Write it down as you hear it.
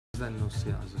then you'll see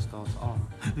it as it starts. Oh.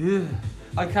 Yeah.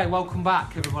 Okay, welcome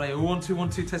back everybody. 1 2 1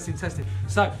 2 testing.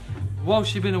 So,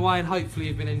 whilst you've been away and hopefully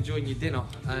you've been enjoying your dinner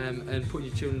and putting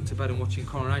your children to bed and watching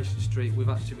Coronation Street, we've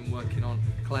actually been working on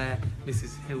Claire,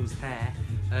 Mrs Hill's hair.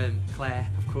 Claire,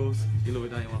 of course. You love it,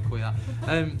 don't you? Want to call you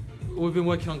that. We've been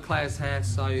working on Claire's hair,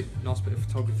 so nice bit of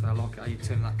photography. I like it how you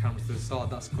turn that camera to the side,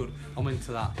 that's good. I'm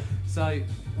into that. So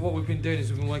what we've been doing is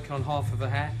we've been working on half of her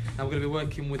hair. Now we're going to be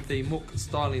working with the muck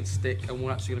styling stick, and we're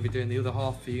actually going to be doing the other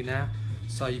half for you now.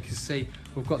 So you can see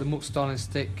we've got the muck styling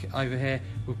stick over here,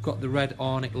 we've got the red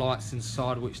ionic lights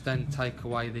inside, which then take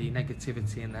away the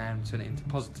negativity in there and turn it into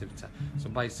positivity. So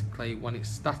basically when it's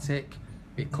static,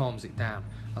 it calms it down.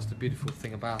 That's the beautiful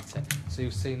thing about it. So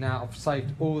you'll see now I've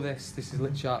saved all this. This is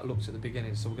literally how it looks at the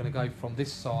beginning. So we're going to go from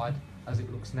this side as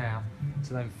it looks now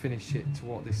to then finish it to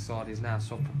what this side is now.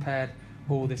 So I've prepared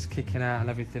all this kicking out and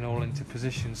everything all into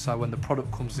position, so when the product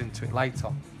comes into it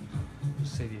later, you'll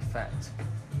see the effect.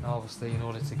 Now obviously in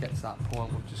order to get to that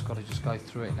point, we've just got to go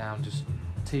through it now and just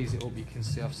tease it up. You can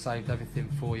see I've saved everything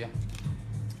for you.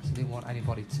 So I didn't want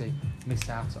anybody to miss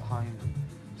out at home.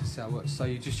 See how it works. So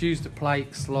you just use the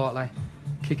plate slightly,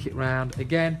 kick it round.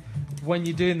 Again, when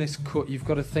you're doing this cut, you've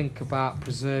got to think about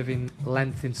preserving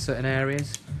length in certain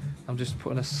areas. I'm just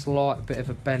putting a slight bit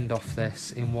of a bend off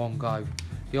this in one go.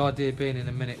 The idea being in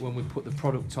a minute when we put the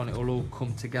product on, it will all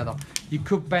come together. You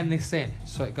could bend this in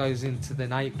so it goes into the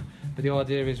nape, but the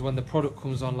idea is when the product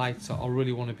comes on later, I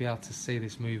really want to be able to see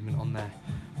this movement on there,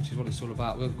 which is what it's all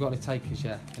about. We've got any takers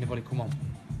yet? Anybody come on?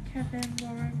 Kevin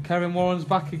Warren. Karen Warren's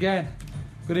back again.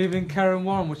 Good evening, Karen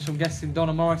Warren, which I'm guessing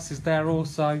Donna Morris is there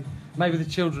also. Maybe the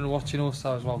children are watching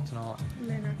also as well tonight.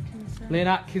 Lynn Atkinson. Lynn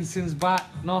Atkinson's back.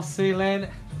 Nice to see you, Lynn.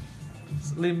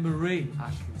 It's Lynn Marie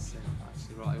Atkinson.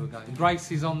 Actually, right, here we go. And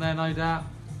Gracie's on there, no doubt.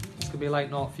 It's going to be a late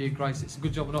night for you, Grace. It's a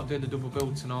good job we're not doing the double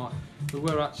bill tonight. We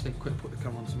were actually... Quick, put the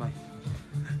camera on to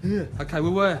me. Okay, we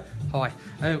were... Hi.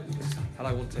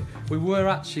 Hello, 1 2. We were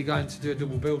actually going to do a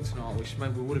double bill tonight, which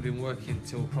meant we would have been working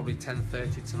till probably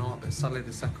 10:30 tonight, but sadly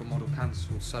the second model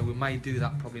cancelled. So we may do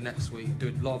that probably next week, do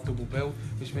a live double bill,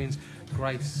 which means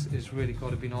Grace has really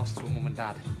got to be nice to her mum and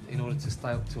dad in order to stay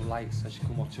up till late so she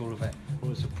can watch all of it, or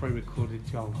it's a pre-recorded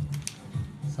job.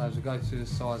 So as we go through the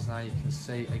sides now, you can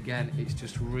see again it's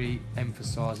just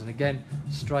re-emphasising. Again,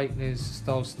 straighteners,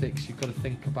 style sticks, you've got to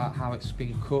think about how it's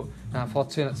been cut. Now if I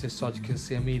turn it to this side, you can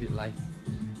see immediately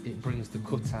it brings the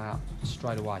cut out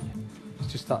straight away.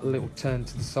 It's just that little turn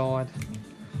to the side.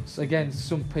 So again,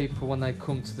 some people when they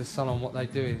come to the salon, what they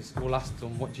do is we'll ask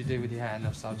them, what do you do with your hair? And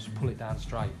they'll say, just pull it down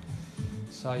straight.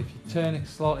 So if you turn it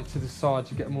slightly to the side,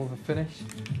 you get more of a finish.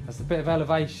 There's a bit of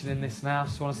elevation in this now,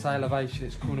 so when I say elevation,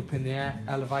 it's coming up in the air,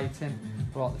 elevating,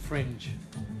 like the fringe.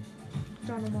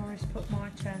 Donna Morris, put my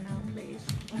turn now, please.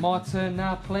 My turn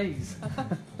now, please.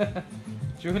 Do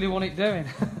you really want it doing?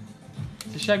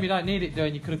 It's a shame you don't need it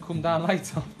doing, you could have come down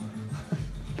later.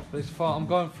 But it's fine, I'm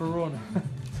going for a run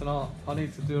tonight. I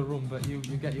need to do a run, but you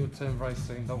get your turn very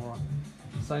soon, don't worry.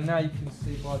 So now you can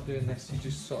see by doing this, you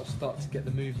just sort of start to get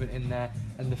the movement in there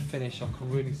and the finish. I can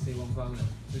really see what I'm going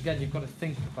with. Again, you've got to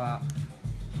think about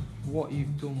what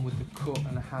you've done with the cut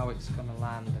and how it's going to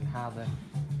land and how the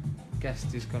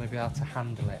guest is going to be able to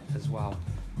handle it as well.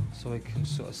 So we can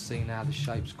sort of see now the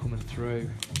shapes coming through.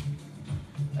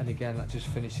 And again, that just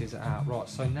finishes it out. Right,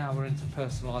 so now we're into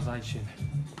personalisation,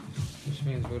 which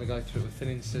means we're going to go through it with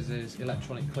thinning scissors,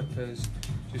 electronic clippers,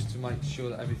 just to make sure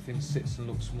that everything sits and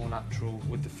looks more natural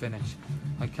with the finish.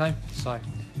 Okay, so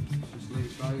just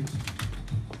leave those.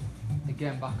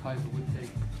 Again, back over with the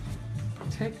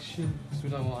protection, because we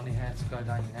don't want any hair to go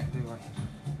down your neck, do we?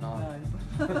 No.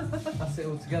 That's it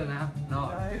all together now?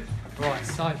 No. Right,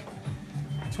 so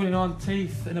 29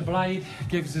 teeth and a blade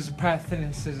gives us a pair of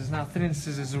thinning scissors. Now thinning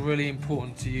scissors are really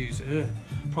important to use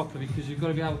properly, because you've got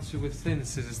to be able to, with thinning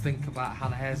scissors, think about how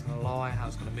the hair's going to lie, how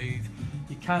it's going to move.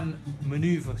 You can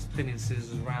manoeuvre thinning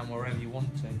scissors around wherever you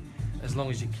want to, as long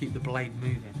as you keep the blade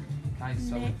moving. Okay,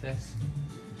 so Nick. with this,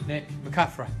 Nick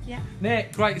McCaffrey. Yeah.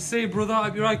 Nick, great to see you, brother. I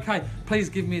hope you're okay. Please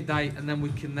give me a date, and then we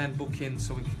can then book in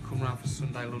so we can come around for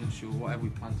Sunday lunch or whatever we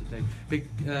plan to do. Big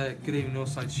good evening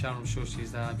also to Sharon. I'm sure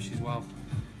she's there. I hope she's well.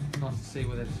 Nice to see you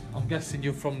with us. I'm guessing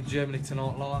you're from Germany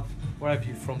tonight, live. Wherever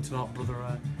you're from tonight, brother.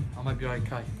 I hope you're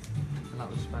okay in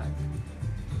that respect.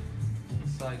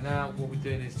 So now what we're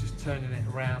doing is just turning it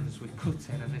around as we're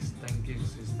cutting, and this then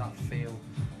gives us that feel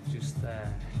just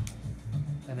there.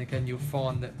 And again, you'll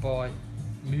find that by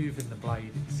moving the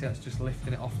blade, you see that's just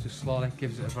lifting it off just slightly,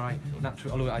 gives it a very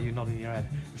natural... I look at how you're nodding your head.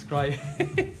 It's great.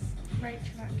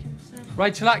 Rachel Atkinson.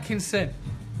 Rachel Atkinson,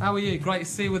 how are you? Great to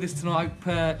see you with us tonight.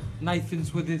 Hope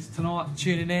Nathan's with us tonight,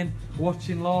 tuning in,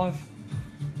 watching live.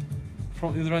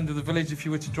 from the other end of the village, if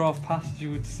you were to drive past, you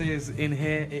would see us in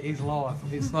here. It is live.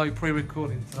 It's no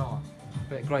pre-recording tonight.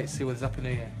 But great to see what's up in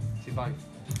here. See you both.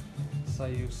 So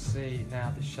you'll see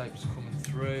now the shapes coming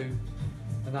through,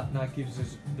 and that now gives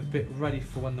us the bit ready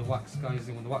for when the wax goes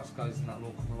in. When the wax goes in, that'll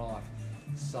all come alive.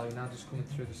 So now just coming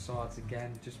through the sides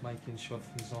again, just making sure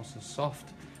everything's nice and soft.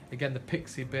 Again, the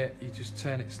pixie bit, you just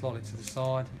turn it slightly to the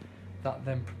side. That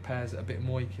then prepares it a bit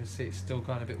more. You can see it's still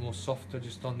going a bit more softer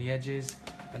just on the edges.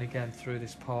 And again, through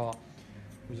this part,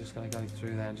 we're just going to go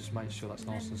through there and just make sure that's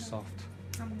nice and soft.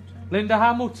 Hamilton. Linda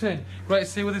Hamilton, great to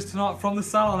see you with us tonight from the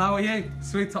salon. How are you?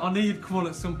 Sweetheart, I knew you'd come on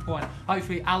at some point.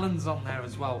 Hopefully Alan's on there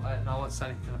as well. And I won't say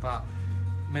anything about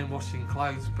men washing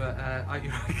clothes, but hope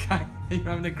you're okay. You're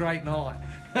having a great night.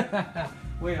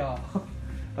 We are.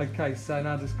 Okay, so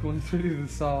now just coming through to the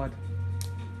side.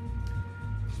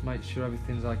 Just make sure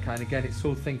everything's okay. And again, it's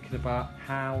all thinking about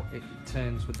how it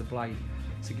turns with the blade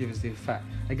to give us the effect.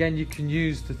 Again, you can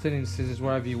use the thinning scissors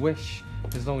wherever you wish,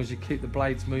 as long as you keep the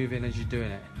blades moving as you're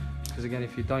doing it. Because again,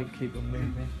 if you don't keep them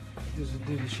moving, it doesn't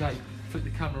do the shape. Flip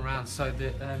the camera around so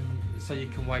that so you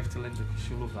can wave to Linda, because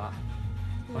she'll love that.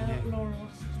 Laura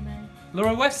Weston.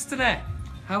 Laura Westerner,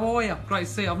 how are you? Great to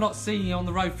see you. I've not seen you on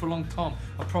the road for a long time.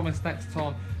 I promise next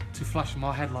time to flash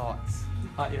my headlights.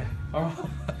 Yeah. All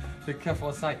right. Be careful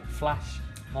what I say. Flash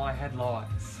my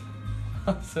headlights.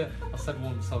 I said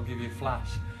once I'll give you a flash.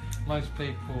 Most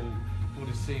people would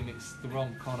assume it's the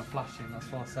wrong kind of flashing.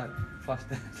 That's why I said flash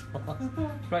the headlights.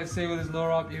 Great to see you with us,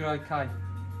 Laura. Hope you're okay.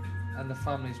 And the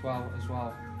family as well.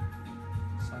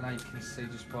 So now you can see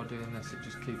just by doing this, it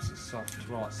just keeps it soft.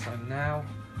 Right, so now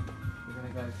we're going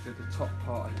to go through the top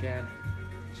part again,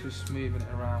 just moving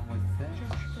it around with this.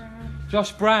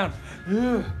 Josh Brown.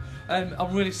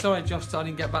 I'm really sorry, Josh, that I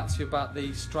didn't get back to you about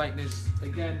the straighteners.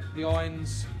 Again, the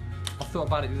irons, I thought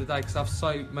about it the other day because I have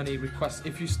so many requests.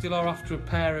 If you still are after a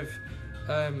pair of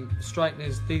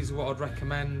straighteners, these are what I'd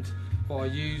recommend, what I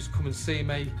use. Come and see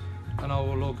me and I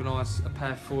will organise a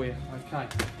pair for you. Okay.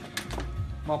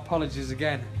 My apologies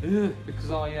again,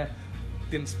 because I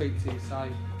didn't speak to you, so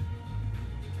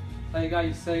there you go,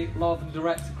 you see, live and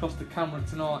direct across the camera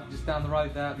tonight, just down the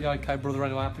road there. Be okay, brother,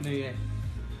 anyway, Happy New Year.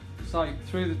 So,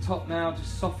 through the top now,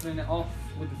 just softening it off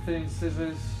with the thinning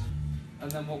scissors,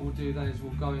 and then what we'll do then is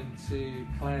we'll go into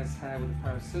Claire's hair with a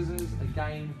pair of scissors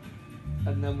again,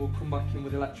 and then we'll come back in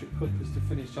with electric clippers to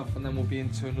finish off, and then we'll be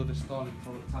into another styling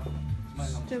product.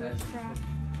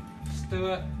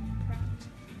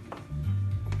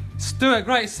 Stuart,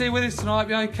 great to see you with us tonight.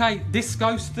 Be okay.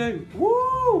 Disco Stu.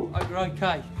 Woo! Hope you're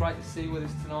okay. Great to see you with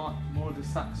us tonight. More of the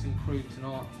Saxon crew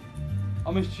tonight. I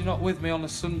missed you not with me on a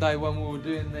Sunday when we were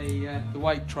doing the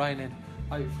weight training.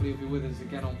 Hopefully you'll be with us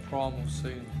again on Primal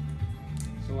soon.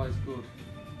 It's always good.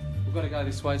 We've got to go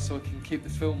this way so we can keep the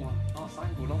film on.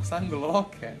 Nice angle, I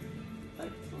like it.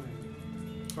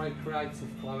 Excellent. Very creative,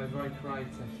 Chloe, very creative.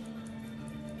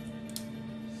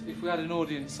 If we had an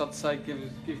audience, I'd say give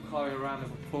Chloe a round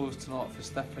of applause tonight for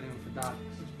stepping in for Dad.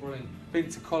 It's brilliant. Been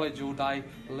to college all day,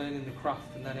 learning the craft,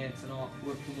 and then here tonight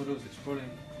working with us. It's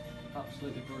brilliant.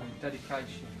 Absolutely brilliant.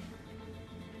 Dedication.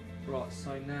 Right,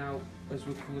 so now as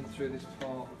we're coming through this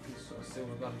part, you can sort of see what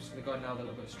we've got. I'm just going to go now with a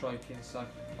little bit of stroking. So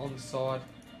on the side,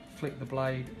 flick the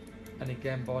blade, and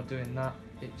again by doing that,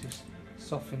 it just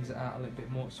softens it out a little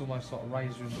bit more. It's almost like a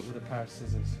razoring, but with a pair of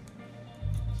scissors.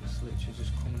 Just literally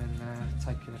just coming in there,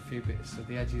 taking a few bits of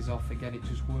the edges off. Again, it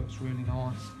just works really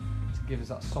nice to give us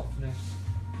that softness.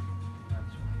 That's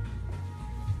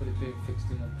right. But it being fixed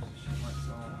in one position makes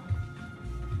it harder.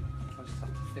 I just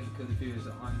have to think of the viewers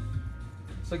at home.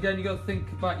 So again, you've got to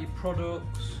think about your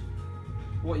products,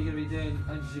 what you're going to be doing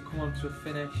as you come on to a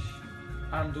finish,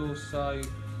 and also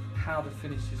how the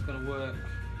finish is going to work.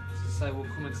 As I say, we'll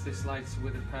come into this later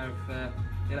with a pair of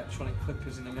electronic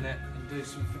clippers in a minute and do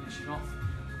some finishing off.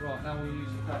 Right, now we'll use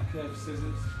a pair of curved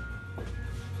scissors.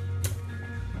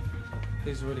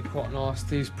 These are really quite nice.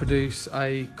 These produce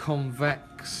a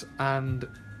convex and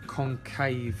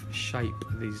concave shape,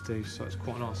 these do, so it's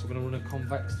quite nice. We're going to run a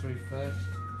convex through first,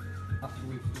 after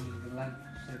we've done the length,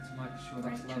 so to make sure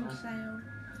that's level.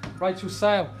 Rachel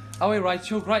Sale. Oh, hey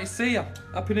Rachel, great to see you.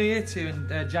 Happy New Year to you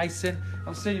and Jason.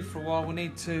 I've seen you for a while. We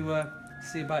need to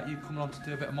see about you coming on to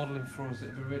do a bit of modelling for us.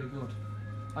 It'd be really good.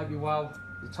 Hope you're well.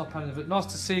 The top end of it. Nice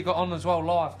to see you got on as well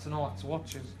live tonight to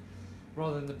watch us,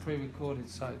 rather than the pre-recorded.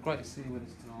 So great to see you with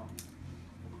us tonight.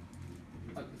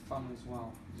 Hope the fun as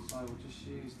well. So we'll just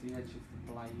use the edge of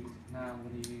the blade. Now I'm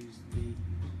going to use the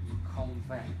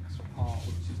convex part,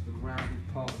 which is the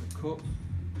rounded part of the cup.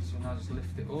 So now just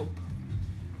lift it up.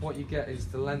 What you get is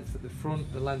the length at the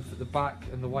front, the length at the back,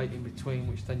 and the weight in between,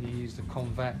 which then you use the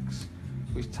convex,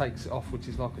 which takes it off, which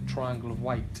is like a triangle of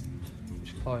weight.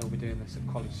 Chloe will be doing this at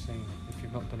college soon, if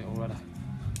you've not done it already.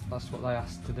 That's what they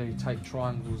asked to do, take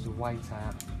triangles of weight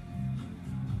out.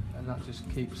 And that just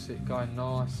keeps it going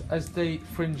nice. As the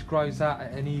fringe grows out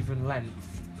at an even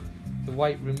length, the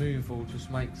weight removal just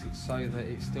makes it so that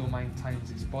it still maintains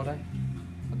its body.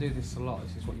 I do this a lot.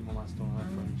 This is what your mum has done on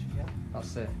her fringe. Yeah.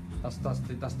 That's it.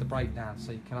 That's the breakdown.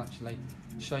 So you can actually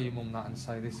show your mum that and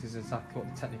say this is exactly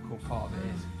what the technical part of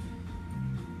it is.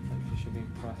 Hopefully she'll be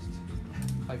impressed.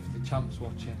 Hopefully the champ's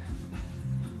watching.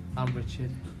 And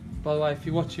Richard. By the way, if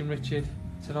you're watching Richard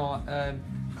tonight,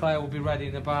 Claire will be ready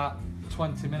in about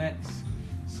 20 minutes.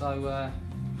 So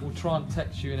we'll try and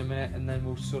text you in a minute, and then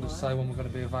we'll sort of say when we're going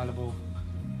to be available.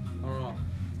 Alright.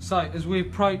 So as we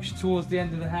approach towards the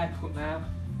end of the haircut now,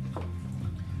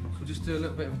 we'll just do a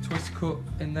little bit of a twist cut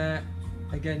in there.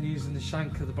 Again, using the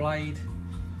shank of the blade,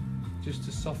 just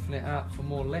to soften it out for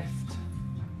more lift,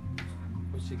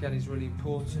 which again is really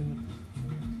important.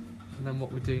 And then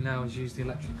what we do now is use the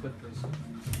electric clippers.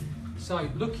 So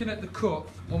looking at the cut,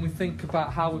 when we think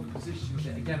about how we position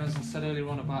it, again, as I said earlier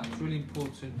on about, it's really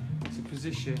important to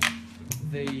position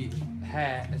the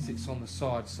hair as it's on the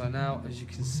side. So now, as you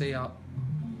can see, I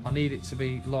need it to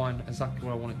be lying exactly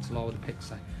where I want it to lie with the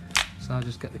pixie. So I'll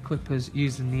just get the clippers,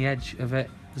 using the edge of it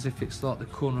as if it's like the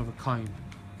corner of a comb.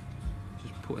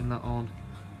 Just putting that on,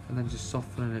 and then just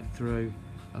softening it through,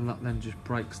 and that then just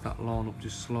breaks that line up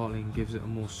just slightly and gives it a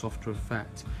more softer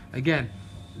effect. Again,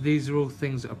 these are all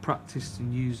things that are practiced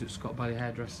and used at Scott Bailey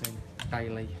Hairdressing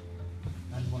daily,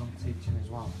 and when I'm teaching as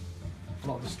well. A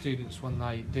lot of the students, when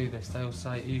they do this, they'll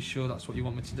say, are you sure that's what you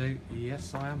want me to do?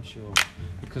 Yes, I am sure.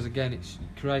 Because again, it's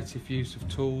creative use of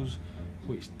tools,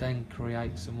 which then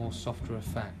creates a more softer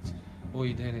effect. All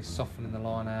you're doing is softening the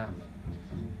line out,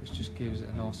 which just gives it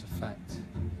a nice effect.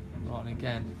 Right, and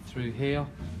again, through here,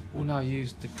 we'll now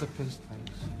use the clippers,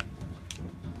 thanks.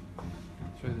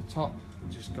 Through the top,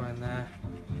 just go in there,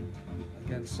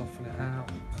 again soften it out,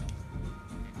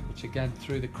 which again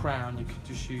through the crown you could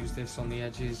just use this on the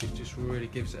edges. It just really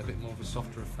gives it a bit more of a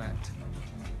softer effect,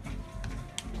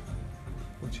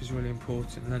 which is really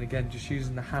important. And then again, just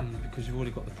using the hand, because you've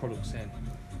already got the products in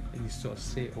and you sort of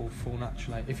see it all fall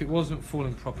naturally. If it wasn't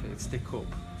falling properly, it'd stick up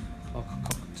like a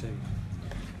cockatoo,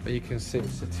 but you can see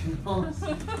it's sitting nice.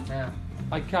 Now,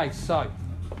 okay, so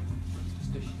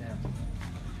just dish it down.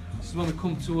 This is when we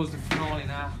come towards the finale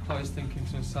now. Chloe's thinking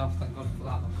to herself, thank God for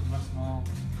that, I can rest my arm.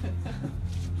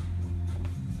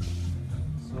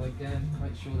 So again,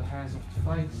 make sure the hair's off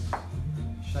the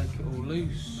face, shake it all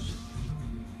loose.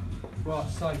 Right,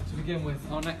 so to begin with,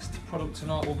 our next product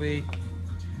tonight will be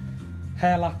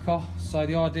hair lacquer. So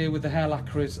the idea with the hair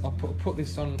lacquer is I'll put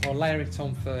this on, or layer it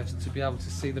on first to be able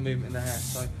to see the movement in the hair.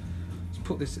 So let's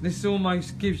put this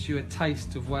almost gives you a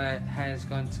taste of where hair's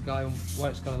going to go and where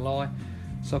it's going to lie.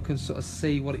 So I can sort of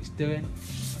see what it's doing.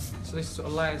 So this sort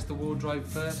of layers the wardrobe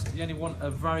first. You only want a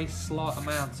very slight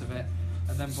amount of it,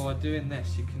 and then by doing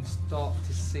this you can start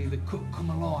to see the cut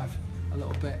come alive a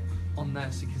little bit on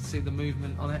there, so you can see the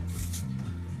movement on it.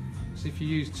 So if you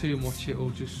use too much, it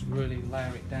will just really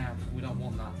layer it down. We don't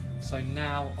want that. So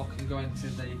now I can go into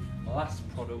the last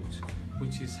product,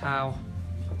 which is how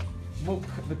Muck,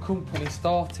 the company,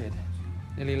 started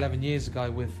nearly 11 years ago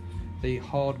with the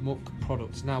hard muck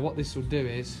products. Now what this will do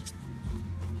is,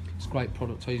 it's a great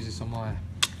product, I use this on my hair.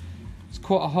 It's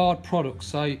quite a hard product,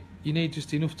 so you need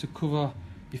just enough to cover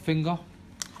your finger,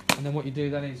 and then what you do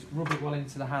then is rub it well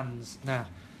into the hands. Now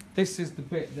this is the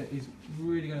bit that is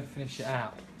really going to finish it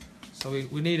out. So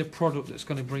we need a product that's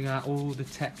going to bring out all the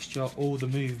texture, all the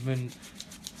movement,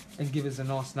 and give us a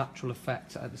nice natural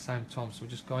effect at the same time. So we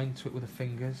just go into it with the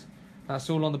fingers. That's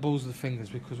all on the balls of the fingers,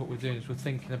 because what we're doing is we're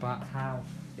thinking about how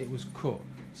it was cut.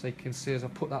 So you can see as I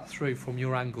put that through from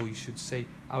your angle, you should see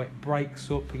how it breaks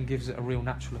up and gives it a real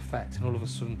natural effect, and all of a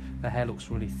sudden the hair looks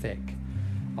really thick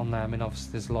on there. I mean,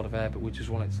 obviously there's a lot of hair, but we just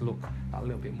want it to look a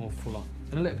little bit more fuller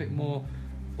and a little bit more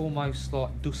almost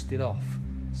like dusted off,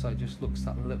 so it just looks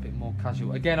that a little bit more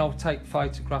casual. Again, I'll take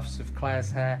photographs of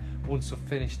Claire's hair once I've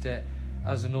finished it,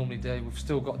 as I normally do. We've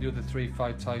still got the other 3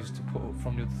 photos to put up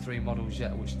from the other 3 models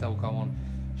yet, which they'll go on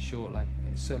shortly.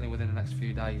 It's certainly within the next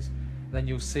few days. Then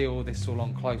you'll see all this all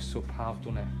on close up, how I've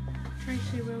done it.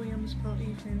 Tracy Williams put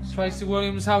you to. Tracy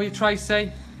Williams, how are you,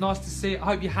 Tracy? Nice to see you. I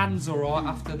hope your hand's all right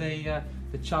after the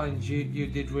challenge. You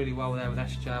did really well there with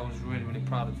SJ. I was really, really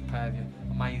proud of the pair of you.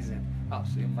 Amazing,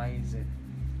 absolutely amazing,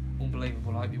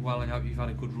 unbelievable. I hope you're well, and I hope you've had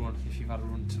a good run. If you've had a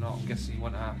run tonight, I'm guessing you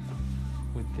went out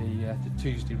with the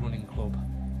Tuesday running club.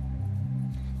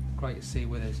 Great to see you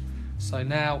with us. So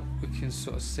now we can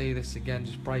sort of see this again,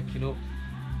 just breaking up.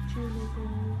 Julie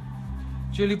Ball.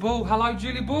 Julie Ball, hello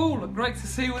Julie Ball. Great to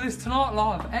see you with us tonight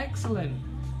live. Excellent.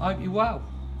 I hope you're well.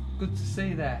 good to see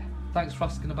you there. Thanks for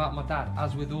asking about my dad,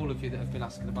 as with all of you that have been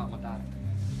asking about my dad.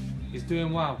 He's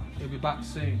doing well, he'll be back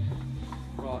soon.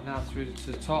 Right, now through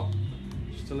to the top,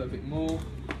 just a little bit more.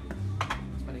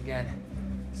 And again,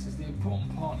 this is the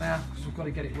important part now, because we've got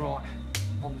to get it right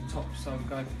on the top. So we're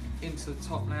going into the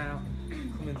top now,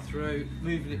 coming through,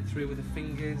 moving it through with the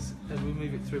fingers. As we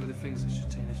move it through with the fingers, I should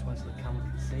turn this way so the camera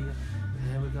can see you.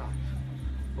 There we go.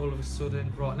 All of a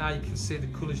sudden, right now you can see the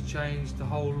colours changed, the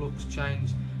whole look's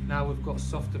changed. Now we've got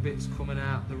softer bits coming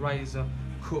out, the razor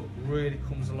cut really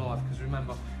comes alive, because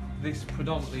remember, this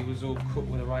predominantly was all cut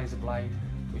with a razor blade,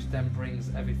 which then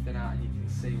brings everything out and you can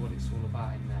see what it's all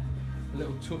about in there. A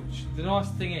little touch. The nice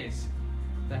thing is,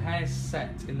 the hair's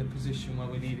set in the position where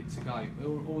we need it to go.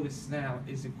 All this now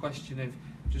is a question of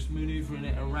just manoeuvring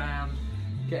it around,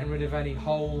 getting rid of any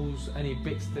holes, any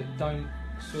bits that don't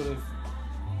sort of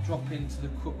drop into the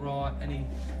cut right, any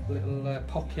little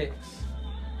pockets.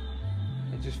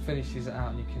 It just finishes it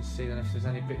out, and you can see then if there's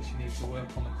any bits you need to work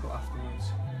on the cut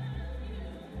afterwards.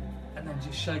 And then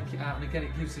just shake it out, and again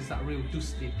it gives us that real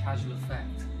dusty, casual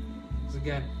effect. Because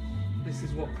again, this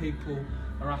is what people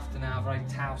are after now, very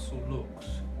tousled looks,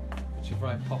 which are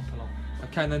very popular.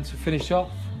 Okay, and then to finish off,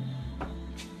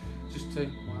 just to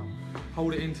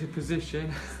hold it into position.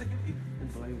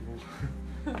 Unbelievable.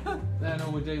 Then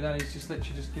all we do then is just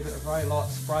literally just give it a very light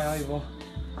spray over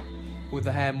with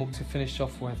the hair muck to finish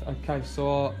off with. Okay, so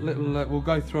our little we'll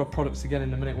go through our products again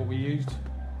in a minute, what we used.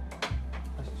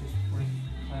 Let's just play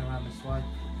around this way.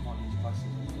 Might need your glasses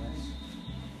on for this.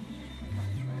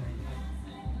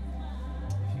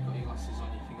 If you've got your glasses on,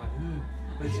 you can go,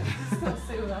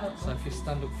 so if you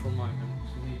stand up for a moment,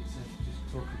 we need to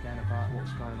just talk again about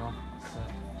what's going on.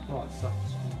 Right,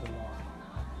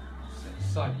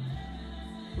 so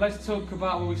let's talk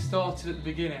about where we started at the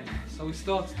beginning. So we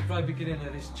started at the very beginning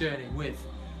of this journey with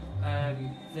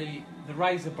the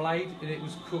razor blade, and it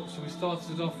was cut. So we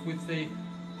started off with the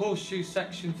horseshoe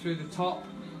section through the top,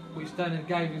 which then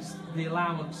gave us the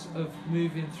allowance of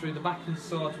moving through the back and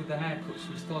sides with the haircut.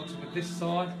 So we started with this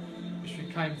side, which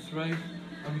we came through,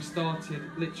 and we started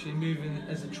literally moving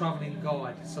as a travelling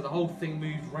guide. So the whole thing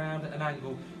moved round at an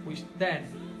angle, which then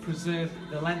preserved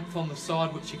the length on the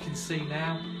side, which you can see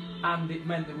now. And it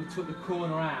meant that we took the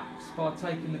corner out. So by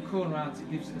taking the corner out,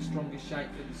 it gives it a stronger shape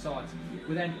for the sides.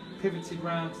 We then pivoted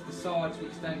round to the sides,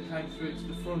 which then came through to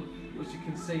the front, which you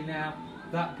can see now.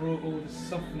 That brought all the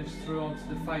softness through onto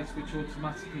the face, which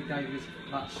automatically gave us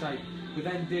that shape. We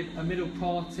then did a middle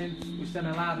parting, which then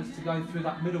allowed us to go through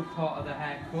that middle part of the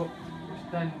haircut,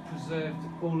 which then preserved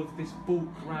all of this bulk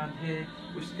around here,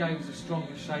 which gave us a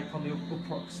stronger shape on the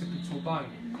upper occipital bone.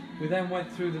 We then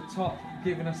went through the top,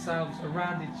 giving ourselves a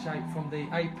rounded shape from the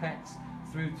apex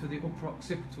through to the upper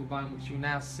occipital bone, which you'll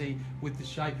now see with the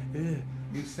shape.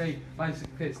 You see,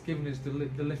 basically it's giving us the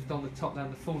lift on the top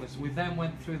and the fullness. We then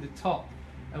went through the top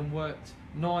and worked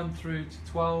 9 through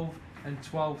to 12 and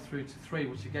 12 through to 3,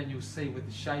 which again you'll see with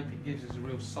the shape, it gives us a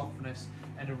real softness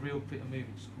and a real bit of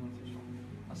movement.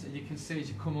 So you can see as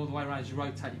you come all the way around, as you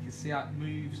rotate, you can see how it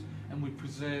moves, and we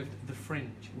preserved the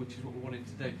fringe, which is what we wanted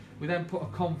to do. We then put a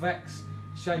convex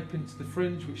shape into the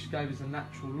fringe, which gave us a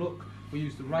natural look. We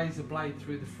used the razor blade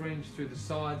through the fringe, through the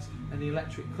sides, and the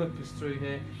electric clippers through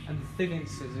here, and the thinning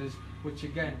scissors, which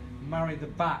again marry the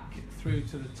back through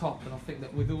to the top. And I think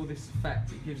that with all this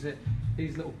effect, it gives it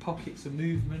these little pockets of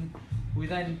movement. We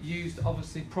then used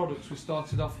obviously products. We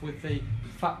started off with the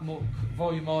Fat Muck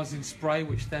volumising spray,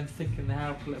 which then thickened the hair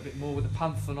up a little bit more, with the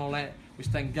panthenol in it, which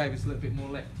then gave us a little bit more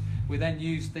lift. We then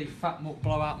used the Fat Muck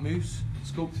blowout mousse,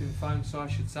 sculpting foam, so I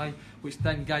should say, which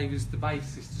then gave us the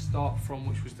basis to start from,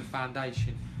 which was the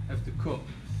foundation of the cut,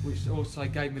 which also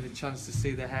gave me the chance to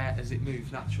see the hair as it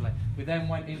moves naturally. We then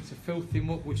went into Filthy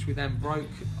Muck, which we then broke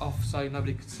off so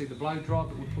nobody could see the blow dry,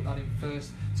 but we put that in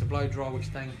first to blow dry, which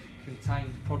then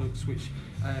contained products which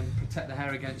protect the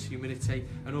hair against humidity,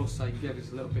 and also give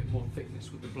us a little bit more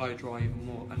thickness with the blow dry even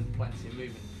more, and plenty of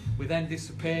movement. We then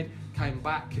disappeared, came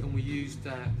back, and we used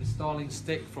the styling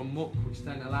stick from Muck, which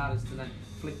then allowed us to then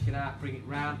flick it out, bring it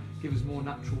round, give us more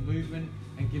natural movement,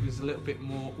 and give us a little bit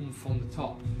more oomph on the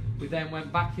top. We then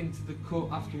went back into the cut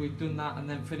after we'd done that, and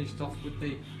then finished off with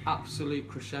the absolute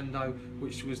crescendo,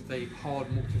 which was the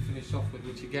hard muck to finish off with,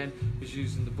 which again was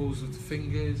using the balls of the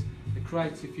fingers, the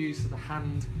creative use of the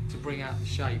hand to bring out the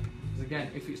shape. Because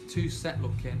again, if it's too set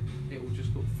looking, it will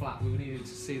just look flat. We needed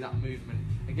to see that movement.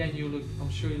 Again, I'm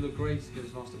sure you'll agree, to give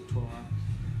us a nice little tour around.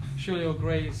 Sure you'll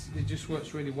agree, it just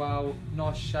works really well.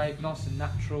 Nice shape, nice and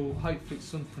natural. Hopefully it's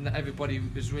something that everybody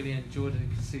has really enjoyed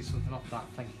and can see something off that.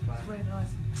 Thank you, Claire. It's really nice.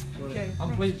 Thank you.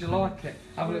 I'm pleased you like it.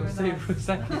 Have a little Very see nice. for a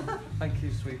second. Thank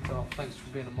you, sweetheart. Thanks for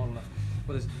being a modeler.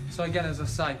 others. So again, as I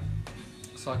say,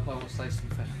 I want to say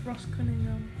something. Ross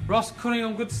Cunningham. Ross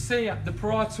Cunningham, good to see you. The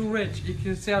Parietal Ridge, you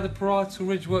can see how the Parietal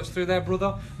Ridge works through there,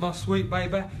 brother. My sweet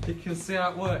baby, you can see how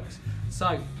it works.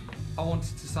 So, I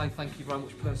wanted to say thank you very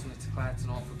much personally to Claire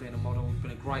tonight for being a model. You've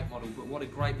been a great model, but what a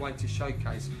great way to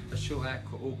showcase a short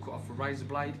haircut all cut off a razor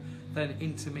blade, then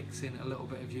intermixing a little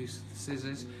bit of use of the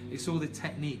scissors. It's all the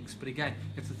techniques, but again,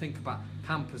 you have to think about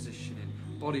hand positioning,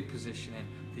 body positioning,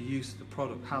 the use of the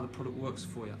product, how the product works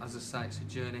for you. As I say, it's a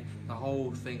journey. The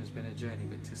whole thing has been a journey,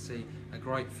 but to see a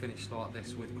great finish like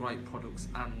this with great products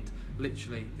and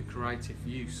literally the creative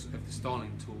use of the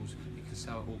styling tools, you can see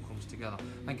how it all comes together.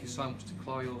 Thank you so much to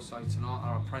Chloe also tonight,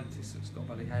 our apprentice at Scott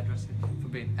Valley Hairdressing, for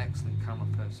being an excellent camera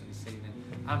person this evening,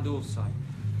 and also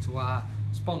to our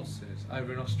sponsors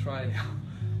over in Australia,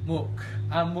 Muck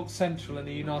and Muck Central in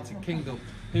the United Kingdom,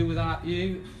 who without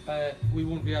you we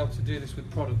wouldn't be able to do this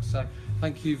with products. So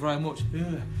thank you very much.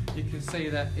 You can see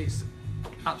that it's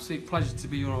absolute pleasure to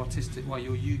be your artistic, well,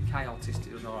 your UK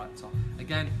artistic director.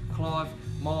 Again, Clive,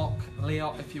 Mark,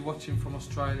 Leo, if you're watching from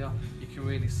Australia, you can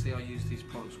really see I use these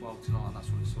products well tonight, and that's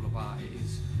what it's all about. It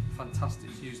is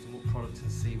fantastic to use the Muck product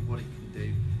and see what it can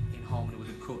do in harmony with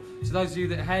the cut. To those of you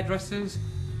that are hairdressers,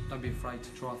 don't be afraid to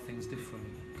try things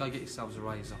differently. Go get yourselves a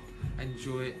razor,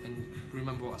 enjoy it, and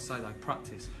remember what I say though,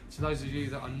 practice. To those of you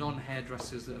that are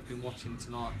non-hairdressers that have been watching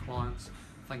tonight, clients,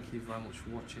 thank you very much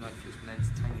for watching. Hopefully it's been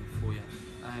entertaining for you.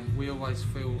 We always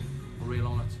feel a real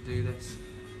honour to do this,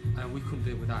 and we couldn't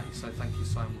do it without you, so thank you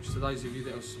so much. To those of you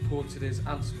that have supported us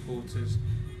and supporters,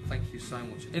 thank you so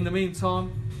much. In the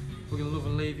meantime, we're going to love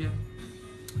and leave you,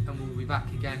 and we'll be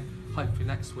back again hopefully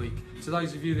next week. To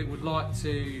those of you that would like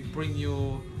to bring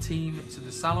your team to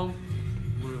the salon,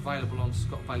 we're available on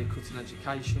Scott Bailey Cutting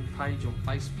Education page on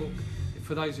Facebook.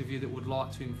 For those of you that would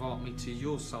like to invite me to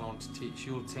your salon to teach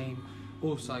your team,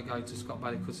 also go to Scott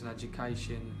Bailey Cutting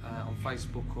Education on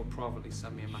Facebook, or privately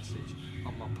send me a message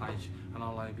on my page, and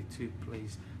I'll only be too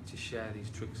pleased to share these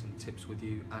tricks and tips with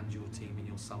you and your team in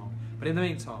your salon. But in the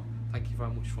meantime, thank you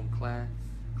very much from Claire,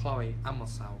 Chloe and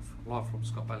myself, live from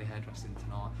Scott Bailey Hairdressing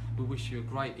tonight. We wish you a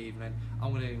great evening.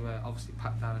 I'm going to obviously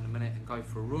pack down in a minute and go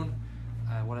for a run.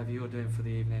 Whatever you're doing for the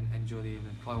evening, enjoy the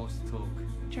evening. Chloe wants to talk.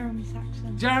 Jeremy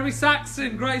Saxon. Jeremy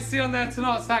Saxon! Great to see you on there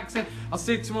tonight, Saxon. I'll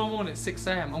see you tomorrow morning at 6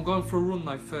 AM. I'm going for a run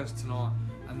though first tonight,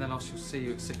 and then I shall see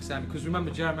you at 6 AM. Because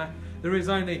remember, Jeremy, there is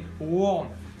only one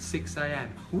 6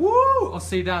 AM. Woo! I'll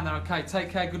see you down there, okay? Take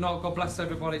care, good night, God bless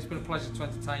everybody. It's been a pleasure to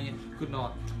entertain you. Good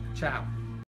night. Ciao.